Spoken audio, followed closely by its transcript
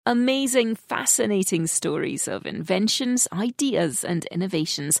Amazing, fascinating stories of inventions, ideas and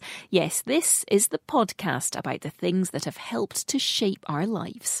innovations. Yes, this is the podcast about the things that have helped to shape our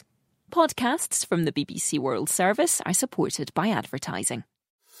lives. Podcasts from the BBC World Service are supported by advertising.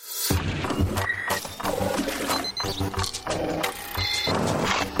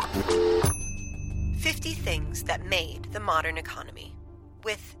 "50 Things That Made the Modern Economy"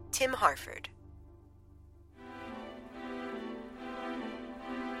 with Tim Harford.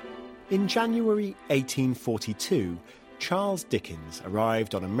 In January 1842, Charles Dickens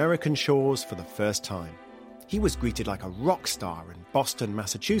arrived on American shores for the first time. He was greeted like a rock star in Boston,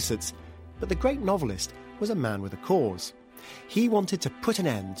 Massachusetts, but the great novelist was a man with a cause. He wanted to put an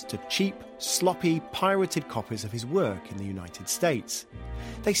end to cheap, sloppy, pirated copies of his work in the United States.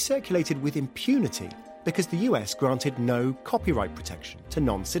 They circulated with impunity because the US granted no copyright protection to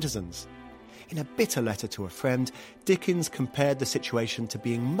non-citizens. In a bitter letter to a friend, Dickens compared the situation to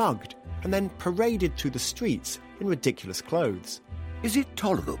being mugged and then paraded through the streets in ridiculous clothes. Is it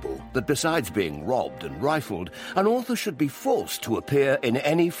tolerable that besides being robbed and rifled, an author should be forced to appear in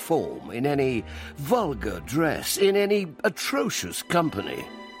any form, in any vulgar dress, in any atrocious company?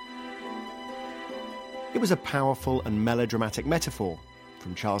 It was a powerful and melodramatic metaphor.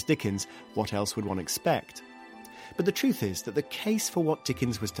 From Charles Dickens, what else would one expect? But the truth is that the case for what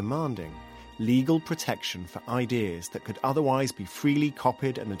Dickens was demanding, legal protection for ideas that could otherwise be freely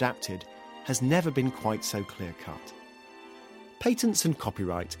copied and adapted, has never been quite so clear-cut. Patents and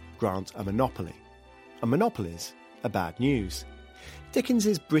copyright grant a monopoly. And monopolies are bad news.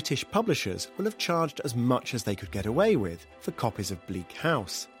 Dickens's British publishers will have charged as much as they could get away with for copies of Bleak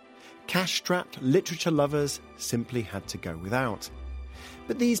House. Cash-strapped literature lovers simply had to go without.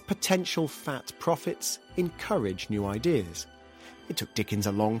 But these potential fat profits encourage new ideas. It took Dickens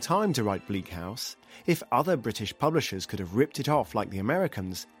a long time to write Bleak House. If other British publishers could have ripped it off like the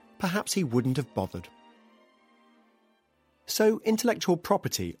Americans, perhaps he wouldn't have bothered. So intellectual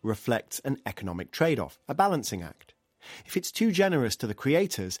property reflects an economic trade-off, a balancing act. If it's too generous to the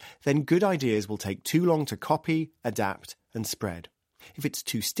creators, then good ideas will take too long to copy, adapt and spread. If it's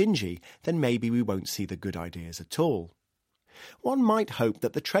too stingy, then maybe we won't see the good ideas at all. One might hope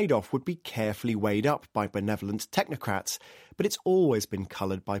that the trade-off would be carefully weighed up by benevolent technocrats, but it's always been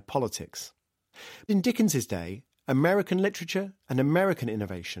coloured by politics. In Dickens's day, American literature and American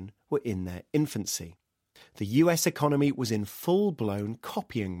innovation were in their infancy. The US economy was in full-blown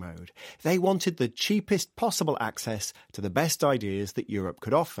copying mode. They wanted the cheapest possible access to the best ideas that Europe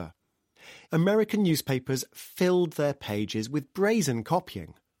could offer. American newspapers filled their pages with brazen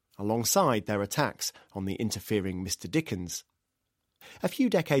copying, alongside their attacks on the interfering Mr. Dickens. A few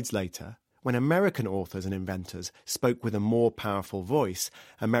decades later, when American authors and inventors spoke with a more powerful voice,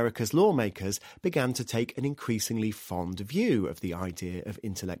 America's lawmakers began to take an increasingly fond view of the idea of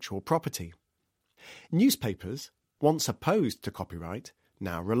intellectual property. Newspapers, once opposed to copyright,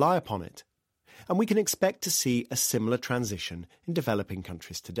 now rely upon it. And we can expect to see a similar transition in developing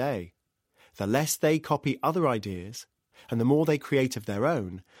countries today. The less they copy other ideas, and the more they create of their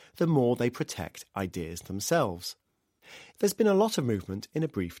own, the more they protect ideas themselves. There's been a lot of movement in a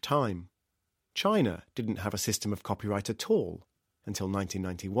brief time. China didn't have a system of copyright at all until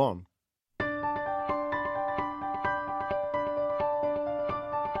 1991.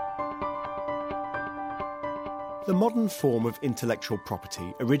 The modern form of intellectual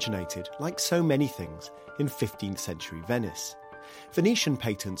property originated, like so many things, in 15th century Venice. Venetian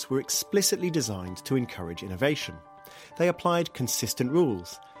patents were explicitly designed to encourage innovation. They applied consistent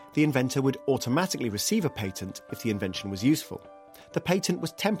rules. The inventor would automatically receive a patent if the invention was useful. The patent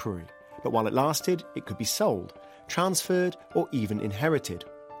was temporary, but while it lasted, it could be sold, transferred, or even inherited.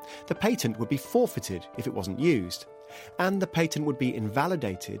 The patent would be forfeited if it wasn't used, and the patent would be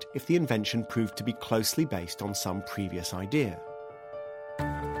invalidated if the invention proved to be closely based on some previous idea.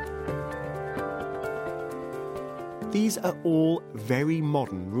 These are all very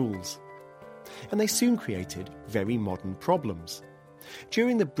modern rules, and they soon created very modern problems.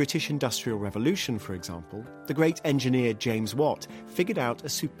 During the British Industrial Revolution, for example, the great engineer James Watt figured out a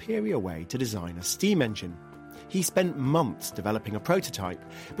superior way to design a steam engine. He spent months developing a prototype,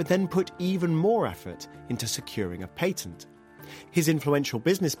 but then put even more effort into securing a patent. His influential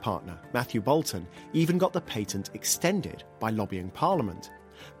business partner, Matthew Boulton, even got the patent extended by lobbying Parliament.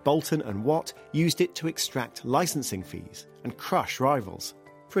 Boulton and Watt used it to extract licensing fees and crush rivals.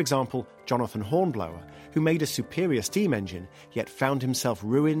 For example, Jonathan Hornblower, who made a superior steam engine, yet found himself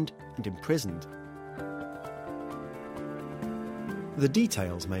ruined and imprisoned. The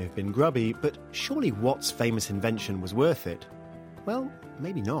details may have been grubby, but surely Watt's famous invention was worth it? Well,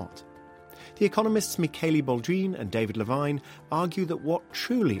 maybe not. The economists Michele Boldrin and David Levine argue that what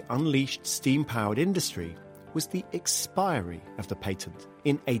truly unleashed steam-powered industry was the expiry of the patent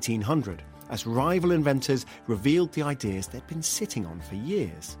in 1800, as rival inventors revealed the ideas they'd been sitting on for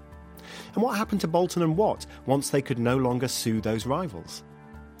years. And what happened to Boulton and Watt once they could no longer sue those rivals?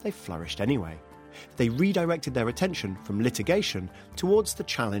 They flourished anyway. They redirected their attention from litigation towards the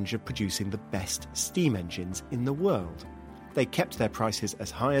challenge of producing the best steam engines in the world. They kept their prices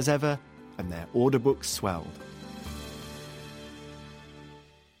as high as ever, and their order books swelled.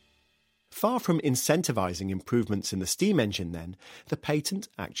 Far from incentivising improvements in the steam engine then, the patent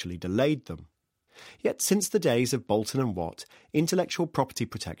actually delayed them. Yet since the days of Boulton and Watt, intellectual property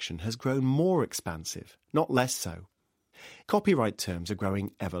protection has grown more expansive, not less so. Copyright terms are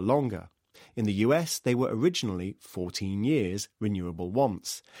growing ever longer. In the US, they were originally 14 years, renewable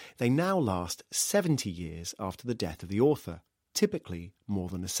once. They now last 70 years after the death of the author, typically more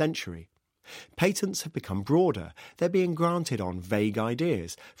than a century. Patents have become broader. They're being granted on vague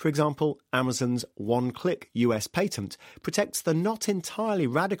ideas. For example, Amazon's one-click US patent protects the not entirely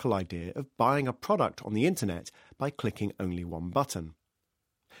radical idea of buying a product on the internet by clicking only one button.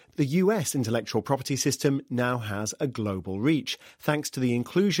 The US intellectual property system now has a global reach, thanks to the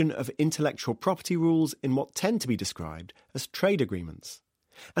inclusion of intellectual property rules in what tend to be described as trade agreements.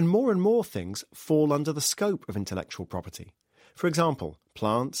 And more things fall under the scope of intellectual property. For example,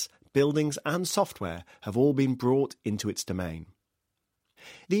 plants, buildings and software have all been brought into its domain.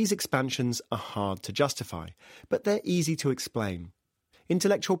 These expansions are hard to justify, but they're easy to explain.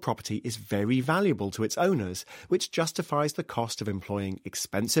 Intellectual property is very valuable to its owners, which justifies the cost of employing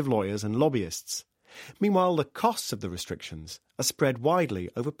expensive lawyers and lobbyists. Meanwhile, the costs of the restrictions are spread widely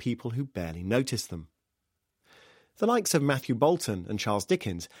over people who barely notice them. The likes of Matthew Boulton and Charles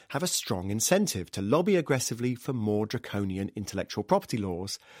Dickens have a strong incentive to lobby aggressively for more draconian intellectual property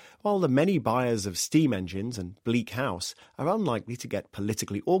laws, while the many buyers of steam engines and Bleak House are unlikely to get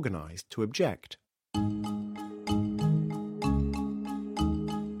politically organised to object.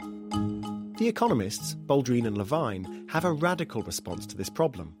 The economists, Boldrin and Levine, have a radical response to this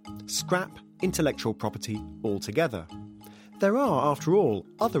problem. Scrap intellectual property altogether. There are, after all,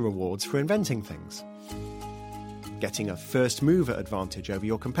 other rewards for inventing things. Getting a first-mover advantage over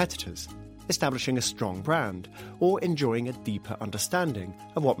your competitors, establishing a strong brand, or enjoying a deeper understanding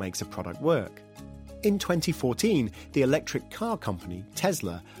of what makes a product work. In 2014, the electric car company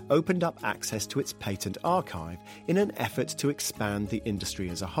Tesla opened up access to its patent archive in an effort to expand the industry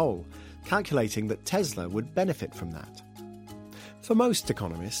as a whole, calculating that Tesla would benefit from that. For most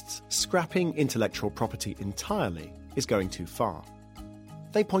economists, scrapping intellectual property entirely is going too far.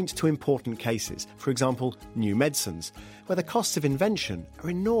 They point to important cases, for example, new medicines, where the costs of invention are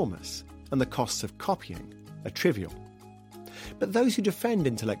enormous and the costs of copying are trivial. But those who defend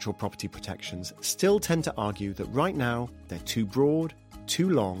intellectual property protections still tend to argue that right now they're too broad, too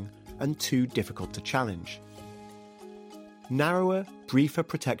long, and too difficult to challenge. Narrower, briefer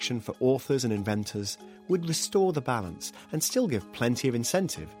protection for authors and inventors would restore the balance and still give plenty of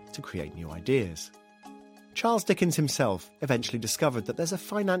incentive to create new ideas. Charles Dickens himself eventually discovered that there's a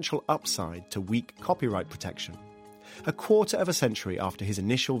financial upside to weak copyright protection. A quarter of a century after his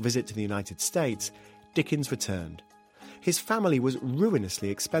initial visit to the United States, Dickens returned. His family was ruinously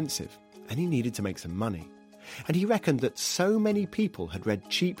expensive, and he needed to make some money. And he reckoned that so many people had read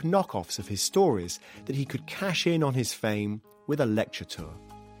cheap knockoffs of his stories that he could cash in on his fame with a lecture tour.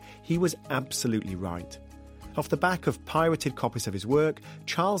 He was absolutely right. Off the back of pirated copies of his work,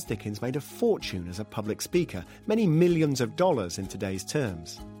 Charles Dickens made a fortune as a public speaker, many millions of dollars in today's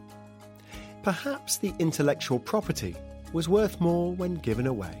terms. Perhaps the intellectual property was worth more when given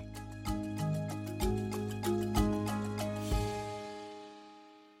away.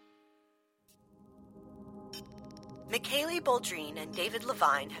 Michele Boldrin and David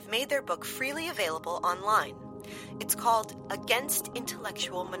Levine have made their book freely available online. It's called Against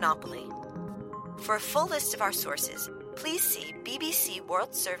Intellectual Monopoly. For a full list of our sources, please see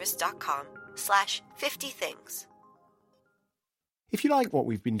bbcworldservice.com/50things. If you like what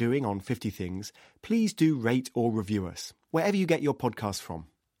we've been doing on 50 Things, please do rate or review us, wherever you get your podcasts from.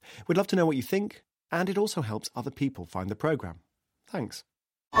 We'd love to know what you think, and it also helps other people find the programme. Thanks.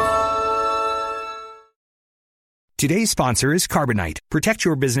 Today's sponsor is Carbonite. Protect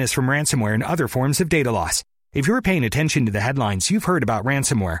your business from ransomware and other forms of data loss. If you're paying attention to the headlines, you've heard about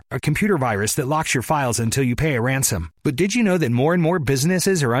ransomware, a computer virus that locks your files until you pay a ransom. But did you know that more and more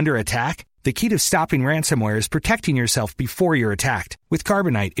businesses are under attack? The key to stopping ransomware is protecting yourself before you're attacked. With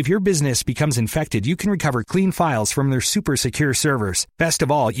Carbonite, if your business becomes infected, you can recover clean files from their super secure servers. Best of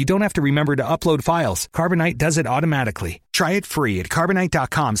all, you don't have to remember to upload files. Carbonite does it automatically. Try it free at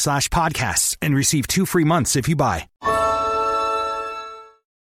carbonite.com/podcasts and receive 2 free months if you buy.